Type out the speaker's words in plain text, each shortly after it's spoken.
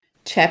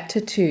Chapter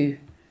 2.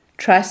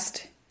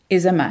 Trust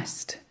is a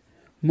must.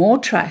 More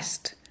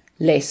trust,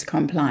 less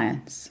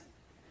compliance.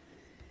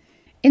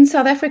 In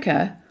South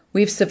Africa,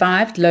 we've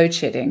survived load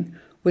shedding,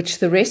 which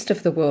the rest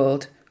of the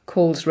world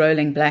calls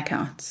rolling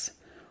blackouts.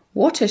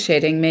 Water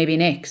shedding may be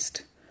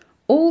next.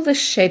 All the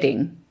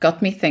shedding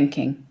got me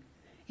thinking.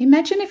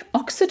 Imagine if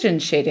oxygen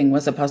shedding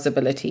was a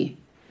possibility.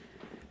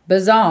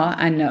 Bizarre,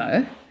 I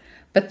know,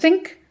 but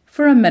think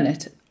for a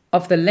minute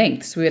of the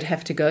lengths we would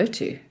have to go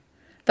to.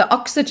 The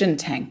oxygen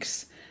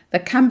tanks, the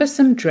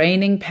cumbersome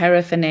draining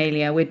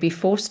paraphernalia we'd be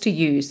forced to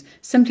use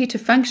simply to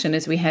function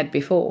as we had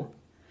before.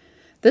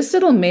 This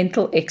little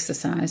mental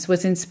exercise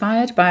was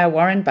inspired by a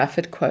Warren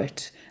Buffett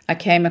quote I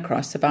came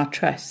across about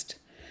trust.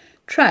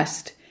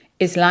 Trust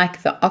is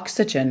like the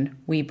oxygen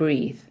we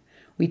breathe.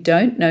 We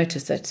don't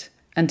notice it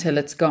until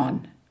it's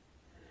gone.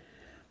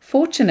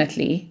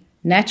 Fortunately,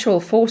 natural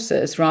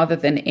forces rather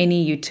than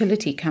any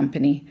utility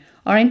company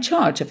are in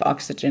charge of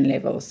oxygen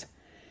levels.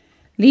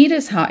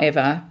 Leaders,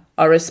 however,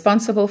 are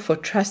responsible for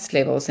trust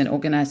levels in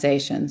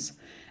organizations,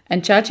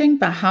 and judging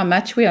by how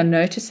much we are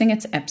noticing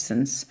its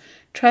absence,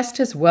 trust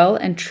has well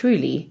and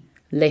truly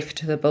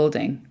left the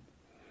building.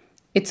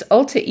 Its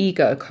alter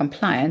ego,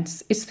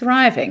 compliance, is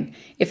thriving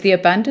if the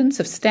abundance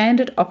of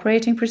standard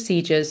operating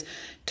procedures,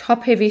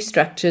 top-heavy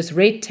structures,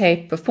 red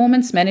tape,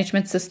 performance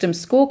management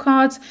systems,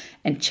 scorecards,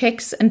 and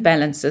checks and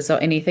balances are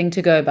anything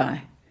to go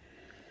by.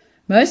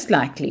 Most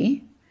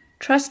likely,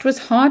 trust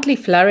was hardly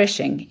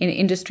flourishing in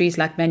industries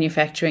like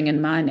manufacturing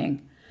and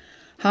mining.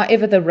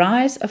 However, the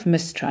rise of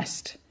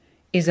mistrust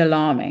is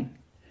alarming.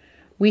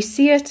 We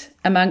see it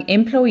among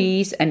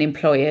employees and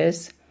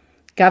employers,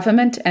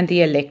 government and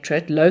the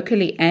electorate,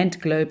 locally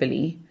and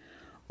globally,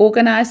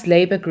 organized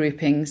labor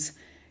groupings,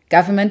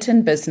 government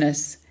and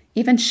business,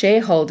 even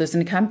shareholders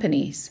and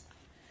companies.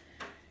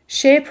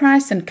 Share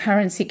price and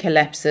currency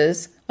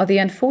collapses are the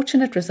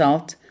unfortunate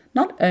result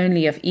not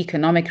only of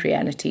economic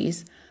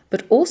realities,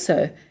 but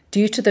also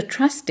due to the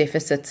trust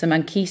deficits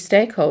among key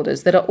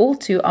stakeholders that are all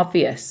too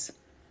obvious.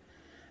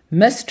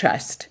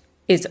 Mistrust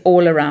is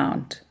all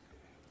around.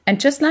 And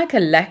just like a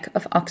lack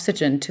of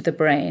oxygen to the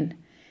brain,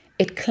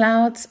 it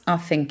clouds our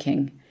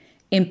thinking,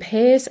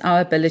 impairs our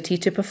ability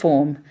to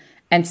perform,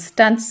 and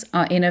stunts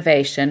our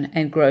innovation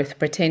and growth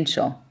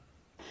potential.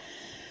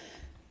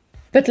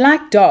 But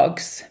like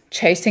dogs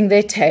chasing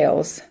their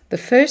tails, the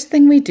first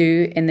thing we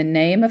do in the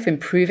name of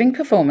improving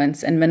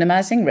performance and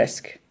minimizing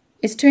risk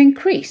is to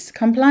increase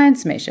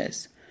compliance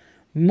measures,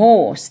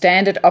 more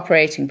standard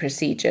operating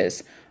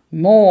procedures,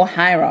 more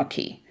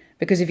hierarchy,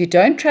 because if you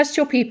don't trust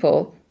your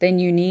people, then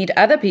you need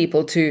other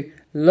people to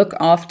look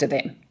after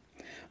them.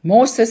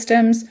 More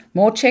systems,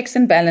 more checks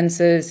and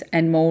balances,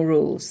 and more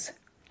rules.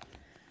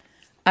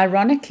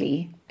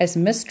 Ironically, as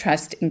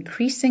mistrust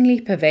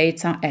increasingly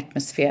pervades our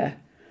atmosphere,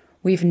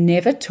 we've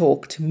never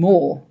talked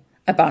more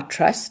about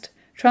trust,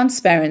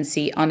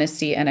 transparency,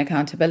 honesty, and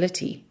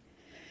accountability.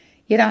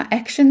 Yet our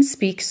actions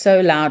speak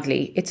so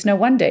loudly, it's no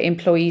wonder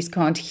employees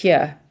can't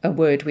hear a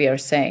word we are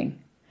saying.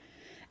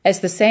 As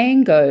the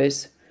saying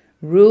goes,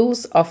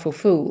 rules are for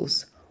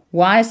fools.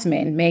 Wise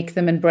men make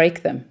them and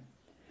break them.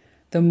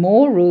 The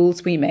more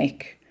rules we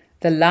make,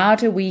 the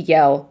louder we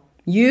yell,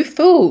 "You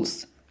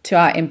fools!" to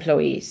our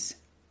employees.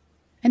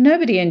 And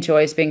nobody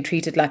enjoys being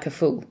treated like a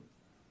fool.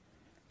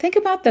 Think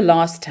about the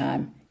last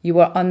time you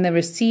were on the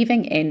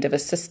receiving end of a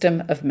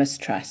system of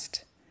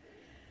mistrust.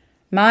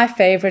 My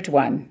favorite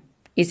one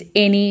is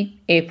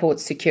any airport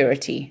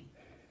security.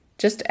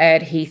 Just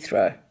add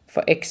Heathrow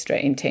for extra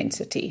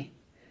intensity.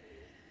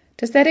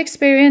 Does that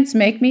experience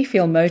make me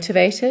feel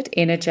motivated,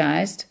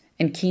 energized,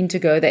 and keen to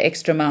go the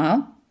extra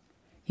mile?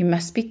 You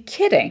must be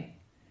kidding.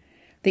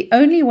 The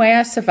only way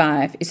I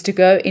survive is to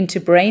go into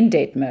brain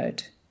dead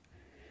mode.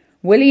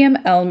 William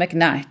L.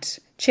 McKnight,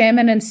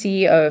 chairman and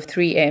CEO of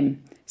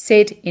 3M,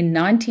 said in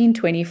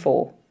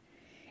 1924,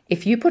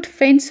 "If you put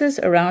fences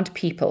around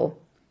people,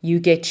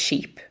 you get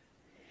sheep."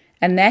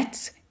 And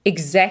that's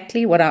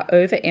exactly what our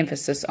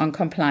overemphasis on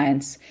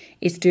compliance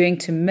is doing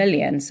to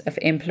millions of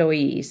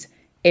employees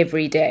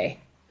every day.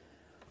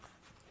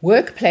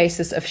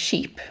 Workplaces of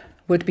sheep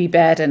would be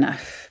bad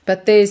enough,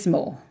 but there's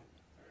more.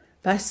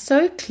 By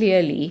so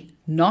clearly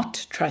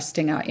not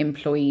trusting our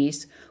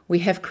employees, we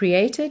have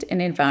created an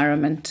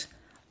environment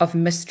of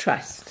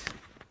mistrust.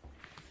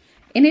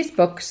 In his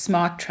book,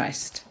 Smart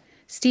Trust,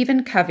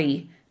 Stephen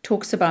Covey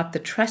talks about the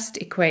trust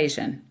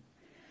equation.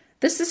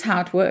 This is how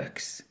it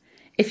works.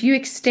 If you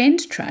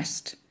extend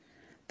trust,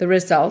 the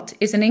result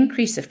is an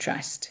increase of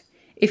trust.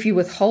 If you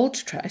withhold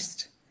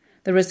trust,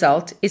 the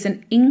result is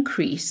an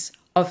increase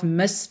of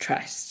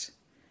mistrust.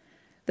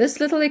 This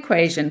little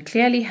equation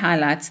clearly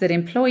highlights that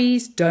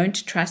employees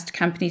don't trust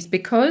companies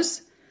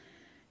because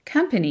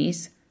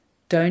companies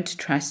don't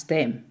trust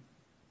them.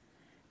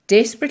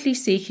 Desperately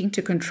seeking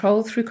to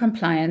control through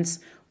compliance,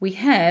 we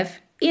have,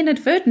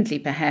 inadvertently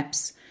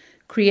perhaps,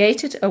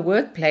 created a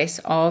workplace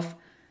of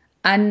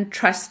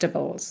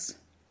untrustables.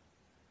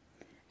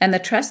 And the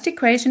trust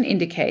equation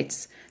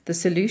indicates the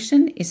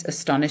solution is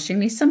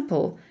astonishingly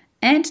simple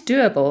and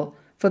doable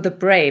for the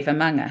brave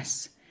among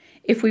us.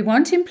 If we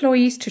want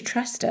employees to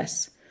trust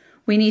us,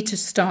 we need to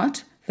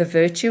start the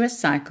virtuous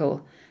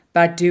cycle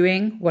by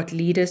doing what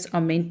leaders are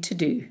meant to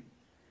do.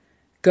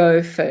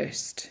 Go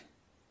first.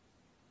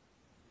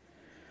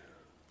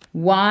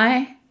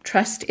 Why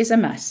trust is a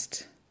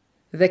must.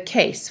 The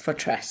case for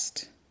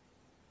trust.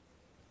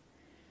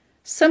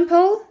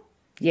 Simple?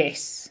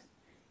 Yes.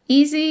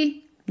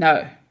 Easy?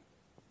 No.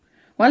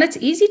 While it's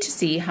easy to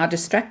see how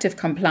destructive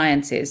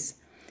compliance is,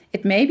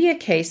 it may be a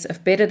case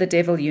of better the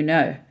devil you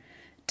know,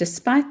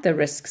 despite the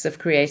risks of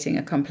creating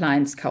a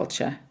compliance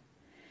culture.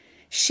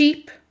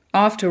 Sheep,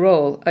 after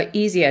all, are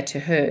easier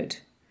to herd.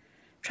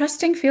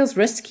 Trusting feels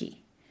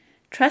risky.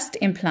 Trust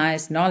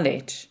implies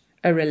knowledge,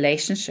 a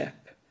relationship.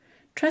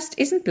 Trust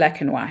isn't black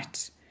and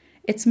white.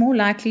 It's more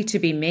likely to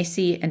be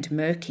messy and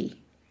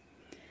murky.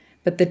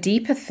 But the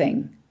deeper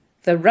thing,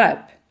 the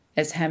rub,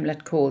 as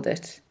Hamlet called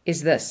it,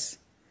 is this.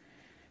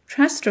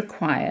 Trust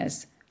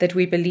requires that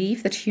we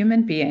believe that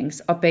human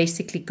beings are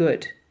basically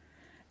good,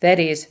 that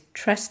is,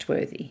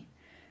 trustworthy,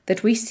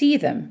 that we see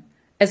them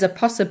as a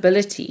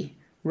possibility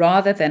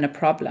rather than a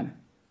problem.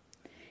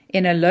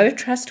 In a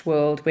low-trust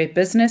world where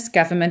business,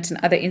 government, and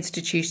other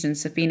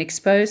institutions have been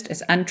exposed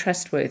as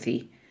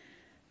untrustworthy,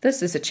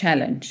 this is a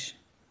challenge.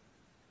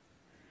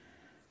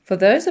 For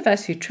those of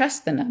us who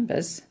trust the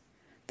numbers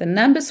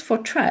for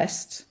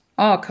trust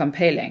are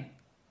compelling.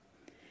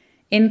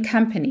 In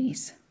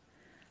companies,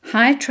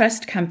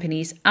 high-trust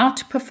companies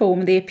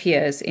outperform their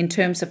peers in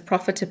terms of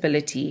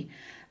profitability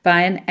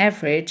by an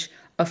average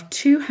of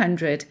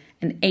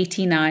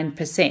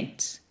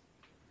 289%.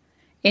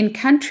 In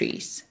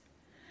countries,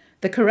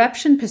 the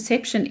Corruption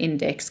Perception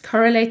Index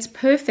correlates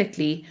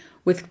perfectly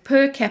with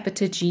per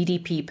capita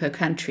GDP per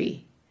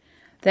country.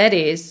 That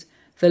is,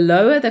 the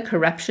lower the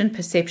corruption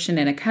perception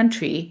in a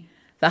country,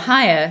 the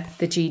higher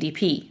the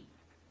GDP.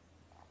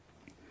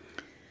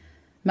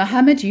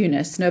 Muhammad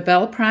Yunus,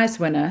 Nobel Prize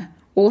winner,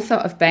 author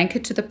of Banker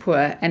to the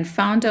Poor and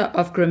founder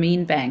of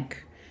Grameen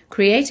Bank,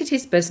 created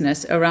his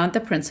business around the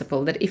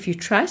principle that if you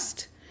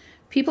trust,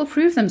 people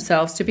prove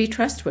themselves to be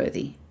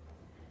trustworthy.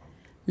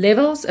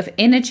 Levels of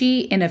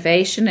energy,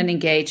 innovation, and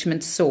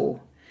engagement soar.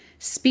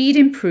 Speed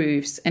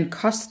improves and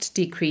cost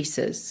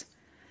decreases.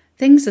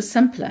 Things are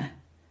simpler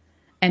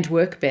and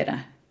work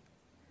better.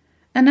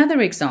 Another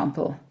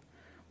example,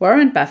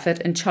 Warren Buffett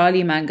and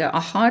Charlie Munger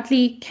are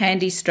hardly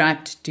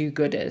candy-striped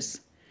do-gooders.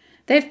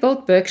 They've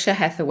built Berkshire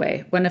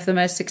Hathaway, one of the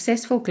most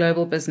successful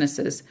global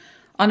businesses,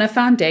 on a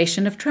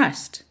foundation of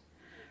trust.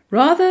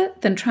 Rather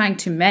than trying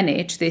to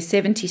manage their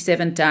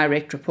 77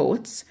 direct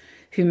reports,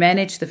 who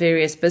manage the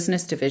various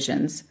business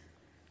divisions,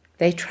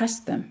 they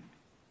trust them.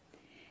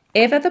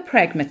 Ever the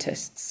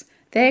pragmatists,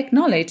 they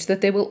acknowledge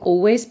that there will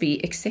always be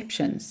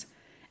exceptions,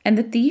 and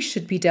that these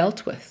should be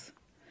dealt with.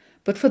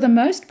 But for the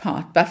most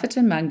part, Buffett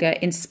and Munger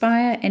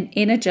inspire and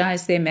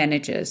energize their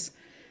managers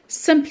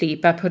simply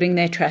by putting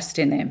their trust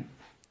in them.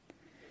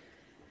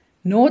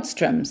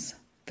 Nordstrom's,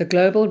 the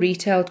global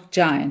retail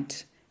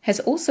giant, has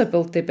also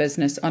built their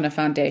business on a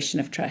foundation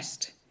of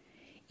trust.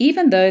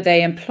 Even though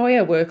they employ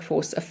a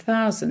workforce of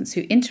thousands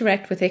who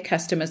interact with their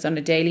customers on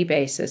a daily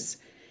basis,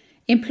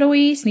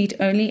 employees need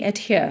only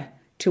adhere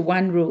to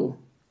one rule: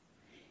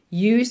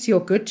 use your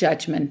good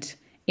judgment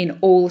in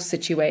all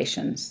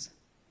situations.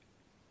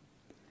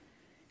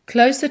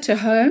 Closer to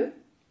home?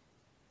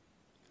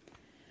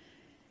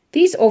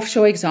 These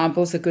offshore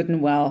examples are good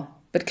and well,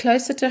 but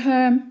closer to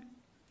home?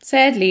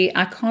 Sadly,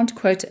 I can't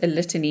quote a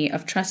litany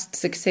of trust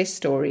success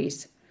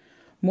stories.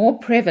 More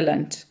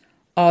prevalent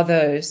are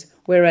those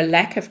where a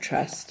lack of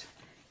trust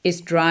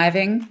is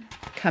driving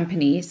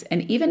companies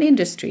and even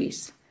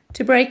industries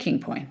to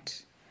breaking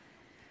point.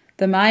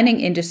 The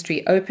mining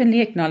industry openly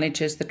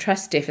acknowledges the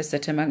trust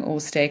deficit among all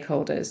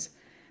stakeholders.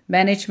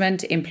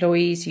 Management,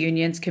 employees,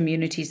 unions,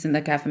 communities, and the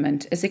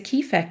government is a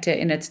key factor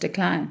in its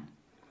decline.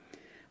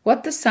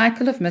 What the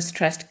cycle of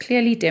mistrust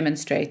clearly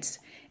demonstrates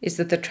is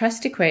that the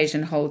trust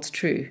equation holds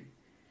true.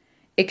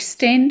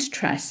 Extend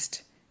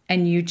trust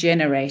and you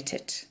generate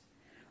it.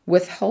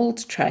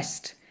 Withhold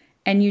trust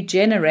and you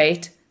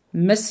generate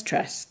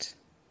mistrust.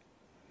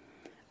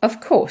 Of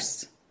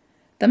course,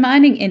 the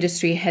mining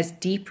industry has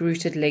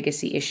deep-rooted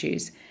legacy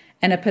issues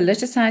and a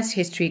politicized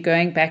history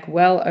going back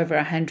well over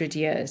 100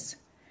 years.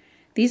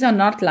 These are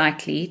not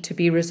likely to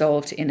be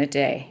resolved in a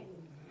day.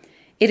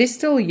 It is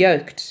still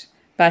yoked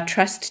by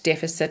trust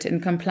deficit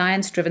in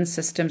compliance-driven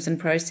systems and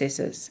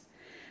processes,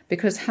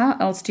 because how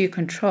else do you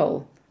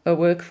control a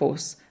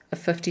workforce of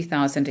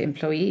 50,000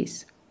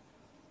 employees?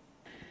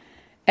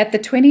 At the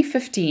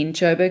 2015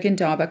 Joburg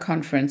Indaba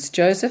conference,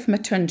 Joseph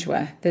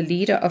Mathunjwa, the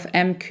leader of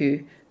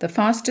AMCU, the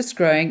fastest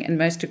growing and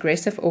most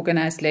aggressive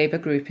organized labor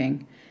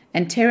grouping,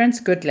 and Terence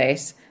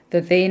Goodlace,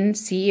 the then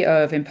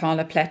CEO of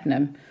Impala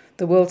Platinum,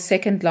 the world's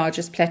second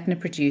largest platinum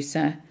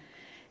producer,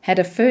 had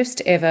a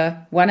first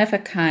ever,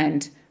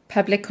 one-of-a-kind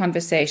public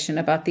conversation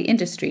about the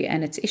industry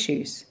and its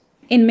issues.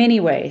 In many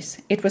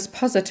ways, it was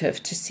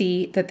positive to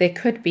see that there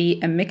could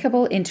be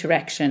amicable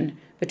interaction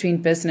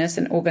between business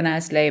and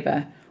organized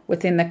labor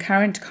within the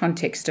current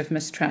context of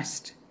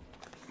mistrust.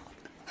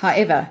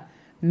 However,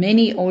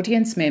 many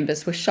audience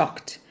members were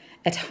shocked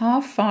at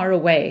how far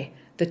away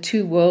the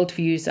two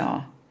worldviews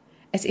are,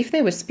 as if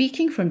they were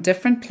speaking from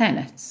different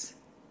planets.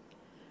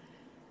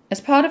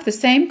 As part of the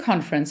same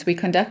conference, we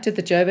conducted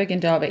the Joburg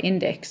Indaba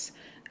Index,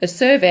 a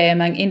survey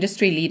among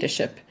industry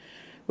leadership,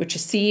 which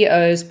is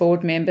CEOs,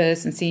 board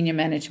members, and senior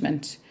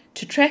management,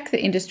 to track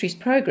the industry's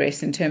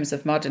progress in terms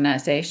of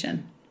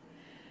modernization.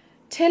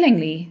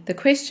 Tellingly, the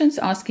questions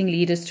asking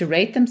leaders to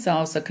rate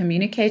themselves are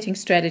communicating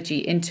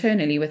strategy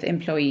internally with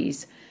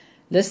employees,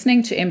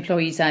 listening to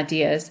employees'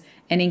 ideas,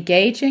 and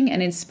engaging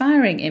and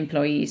inspiring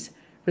employees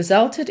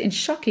resulted in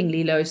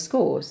shockingly low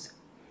scores.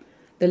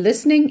 The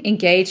listening,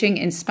 engaging,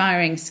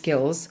 inspiring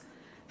skills,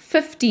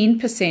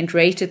 15%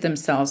 rated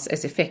themselves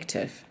as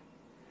effective.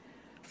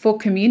 For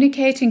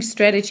communicating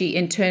strategy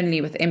internally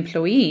with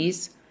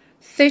employees,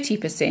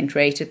 30%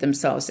 rated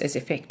themselves as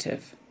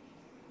effective.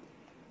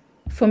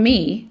 For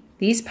me,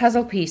 these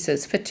puzzle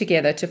pieces fit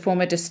together to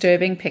form a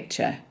disturbing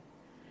picture.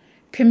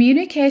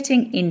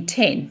 Communicating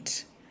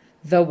intent,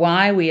 the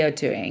why we are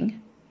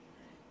doing,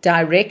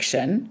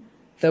 direction,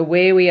 the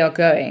where we are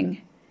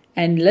going,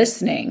 and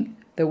listening,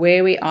 the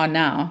where we are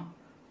now,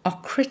 are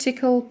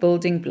critical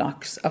building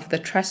blocks of the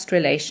trust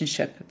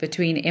relationship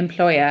between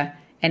employer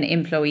and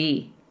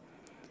employee.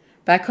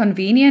 By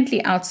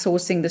conveniently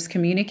outsourcing this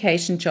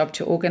communication job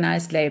to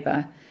organized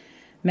labor,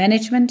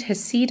 management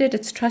has ceded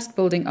its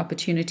trust-building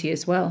opportunity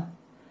as well.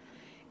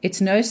 It's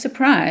no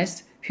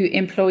surprise who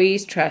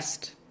employees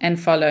trust and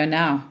follow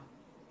now.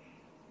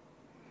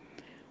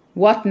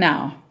 What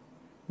now?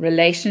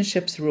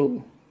 Relationships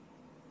rule.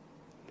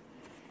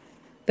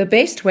 The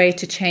best way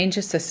to change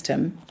a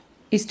system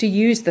is to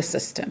use the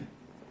system.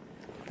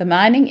 The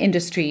mining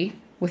industry,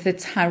 with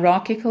its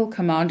hierarchical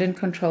command and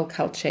control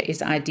culture,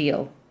 is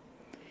ideal.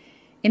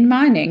 In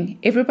mining,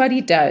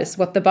 everybody does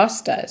what the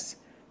boss does,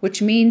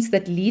 which means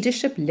that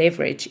leadership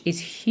leverage is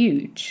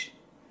huge.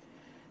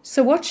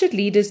 So what should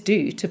leaders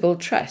do to build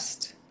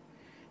trust?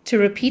 To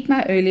repeat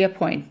my earlier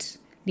point,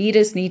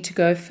 leaders need to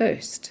go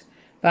first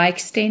by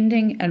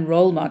extending and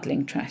role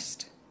modeling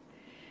trust.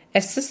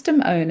 As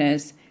system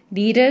owners,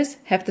 leaders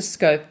have the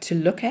scope to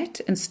look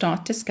at and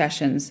start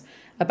discussions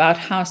about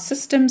how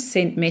systems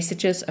send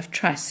messages of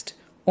trust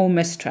or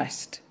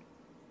mistrust.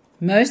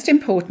 Most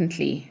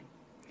importantly,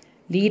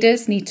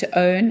 leaders need to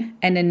own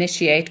and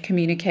initiate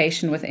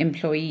communication with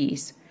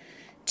employees,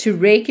 to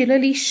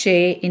regularly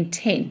share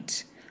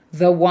intent,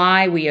 the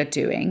why we are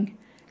doing,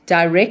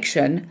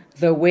 direction,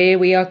 the where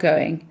we are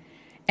going,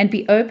 and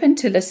be open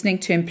to listening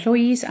to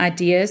employees'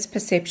 ideas,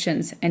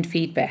 perceptions, and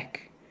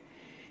feedback.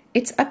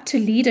 It's up to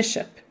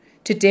leadership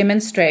to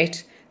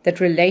demonstrate that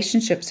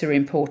relationships are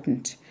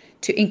important,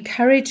 to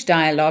encourage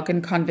dialogue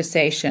and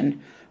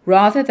conversation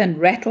rather than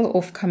rattle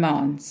off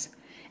commands,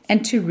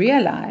 and to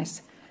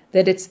realize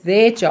that it's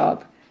their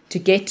job to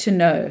get to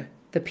know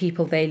the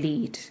people they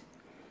lead.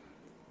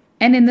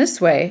 And in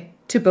this way,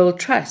 to build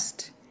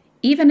trust,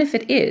 even if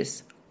it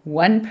is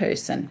one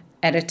person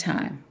at a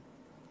time.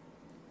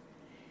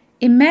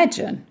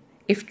 Imagine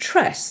if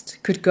trust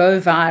could go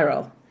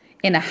viral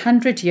in a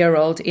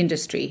 100-year-old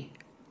industry.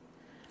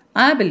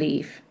 I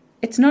believe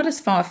it's not as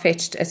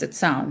far-fetched as it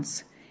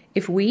sounds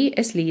if we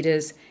as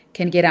leaders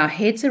can get our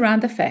heads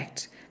around the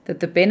fact that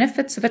the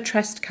benefits of a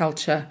trust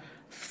culture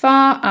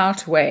far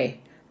outweigh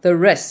the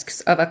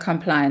risks of a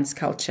compliance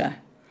culture.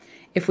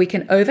 If we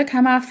can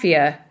overcome our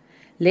fear,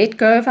 let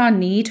go of our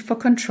need for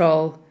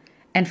control,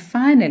 and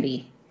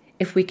finally,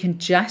 if we can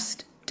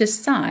just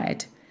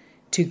decide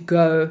to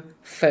go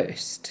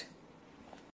first.